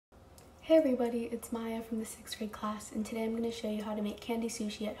Hey everybody, it's Maya from the 6th grade class, and today I'm going to show you how to make candy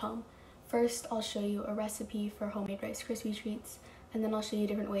sushi at home. First, I'll show you a recipe for homemade Rice Krispie treats, and then I'll show you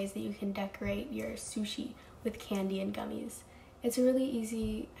different ways that you can decorate your sushi with candy and gummies. It's a really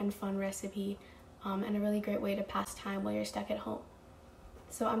easy and fun recipe, and a really great way to pass time while you're stuck at home.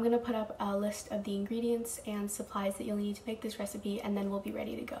 So I'm going to put up a list of the ingredients and supplies that you'll need to make this recipe, and then we'll be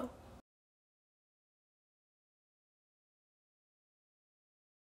ready to go.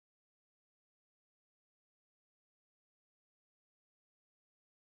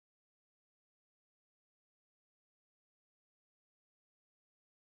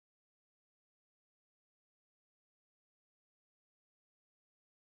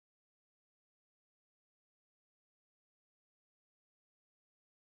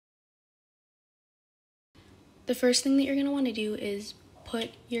 The first thing that you're going to want to do is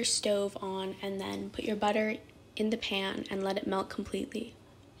put your stove on and then put your butter in the pan and let it melt completely.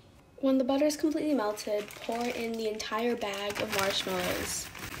 When the butter is completely melted, pour in the entire bag of marshmallows.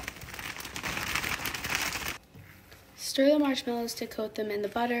 Stir the marshmallows to coat them in the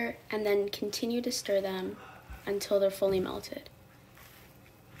butter and then continue to stir them until they're fully melted.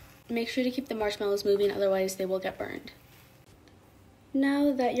 Make sure to keep the marshmallows moving, otherwise they will get burned.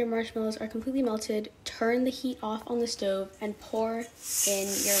 Now that your marshmallows are completely melted, turn the heat off on the stove and pour in your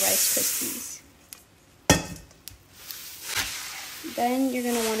Rice Krispies. Then you're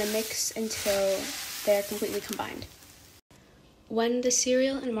going to want to mix until they're completely combined. When the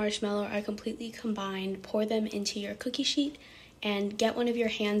cereal and marshmallow are completely combined, pour them into your cookie sheet and get one of your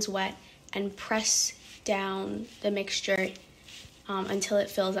hands wet and press down the mixture until it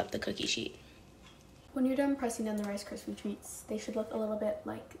fills up the cookie sheet. When you're done pressing down the Rice Krispie treats, they should look a little bit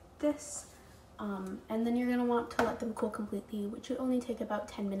like this. And then you're going to want to let them cool completely, which should only take about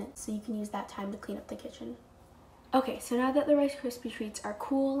 10 minutes, so you can use that time to clean up the kitchen. Okay, so now that the Rice Krispie treats are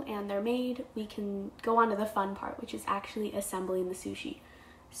cool and they're made, we can go on to the fun part, which is actually assembling the sushi.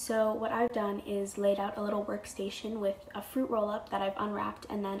 So what I've done is laid out a little workstation with a fruit roll-up that I've unwrapped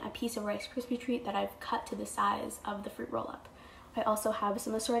and then a piece of Rice Krispie treat that I've cut to the size of the fruit roll-up. I also have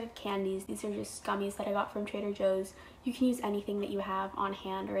some assorted candies. These are just gummies that I got from Trader Joe's. You can use anything that you have on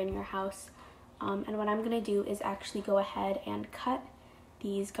hand or in your house. And what I'm going to do is actually go ahead and cut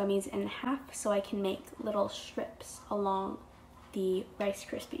these gummies in half so I can make little strips along the Rice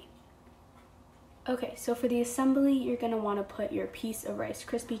Krispie. Okay, so for the assembly, you're going to want to put your piece of Rice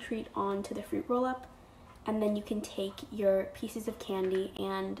Krispie treat onto the fruit roll-up, and then you can take your pieces of candy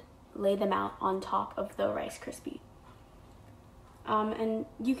and lay them out on top of the Rice Krispie. And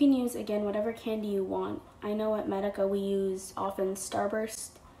you can use, again, whatever candy you want. I know at Medica we use often Starburst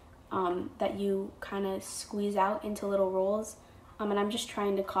that you kind of squeeze out into little rolls. And I'm just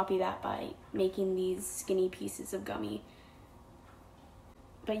trying to copy that by making these skinny pieces of gummy.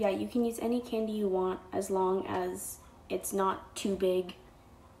 But yeah, you can use any candy you want as long as it's not too big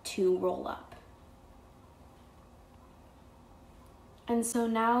to roll up. And so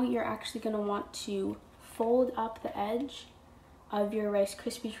now you're actually going to want to fold up the edge of your Rice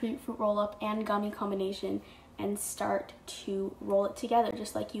Krispie treat fruit roll-up and gummy combination and start to roll it together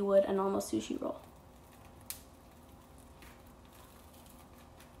just like you would a normal sushi roll.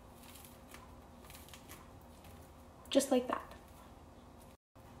 Just like that.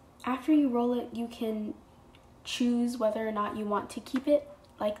 After you roll it, you can choose whether or not you want to keep it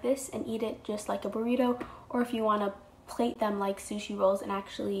like this and eat it just like a burrito, or if you want to plate them like sushi rolls and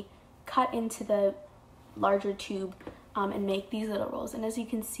actually cut into the larger tube and make these little rolls. And as you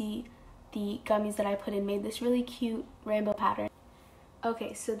can see, the gummies that I put in made this really cute rainbow pattern.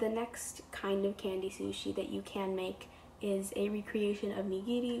 Okay, so the next kind of candy sushi that you can make is a recreation of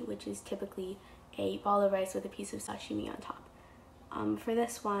nigiri, which is typically a ball of rice with a piece of sashimi on top. For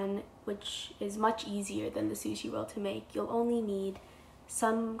this one, which is much easier than the sushi roll to make, you'll only need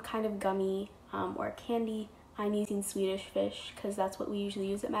some kind of gummy or candy. I'm using Swedish fish because that's what we usually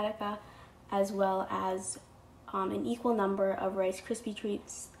use at Medica, as well as an equal number of Rice Krispie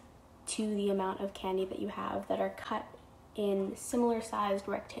treats to the amount of candy that you have that are cut in similar sized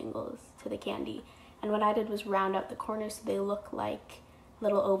rectangles to the candy. And what I did was round out the corners so they look like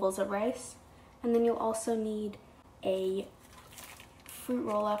little ovals of rice. And then you'll also need a fruit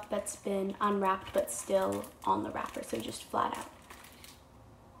roll-up that's been unwrapped but still on the wrapper, so just flat out.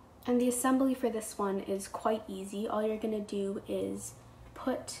 And the assembly for this one is quite easy. All you're going to do is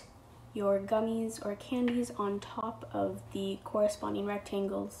put your gummies or candies on top of the corresponding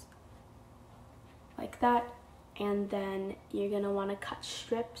rectangles like that, and then you're going to want to cut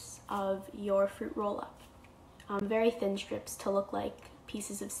strips of your fruit roll-up, very thin strips to look like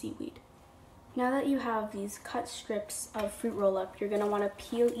pieces of seaweed. Now that you have these cut strips of fruit roll-up, you're going to want to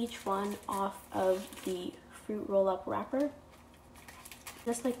peel each one off of the fruit roll-up wrapper,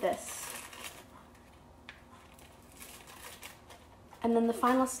 just like this. And then the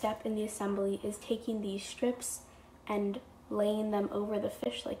final step in the assembly is taking these strips and laying them over the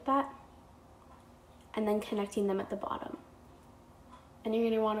fish like that, and then connecting them at the bottom. And you're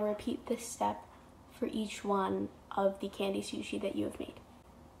going to want to repeat this step for each one of the candy sushi that you have made.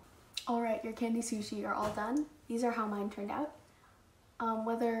 Alright, your candy sushi are all done. These are how mine turned out.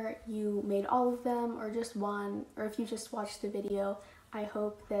 Whether you made all of them or just one, or if you just watched the video, I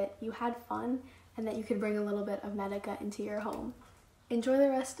hope that you had fun and that you could bring a little bit of Medica into your home. Enjoy the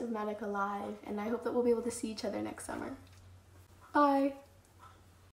rest of Medica Live, and I hope that we'll be able to see each other next summer. Bye!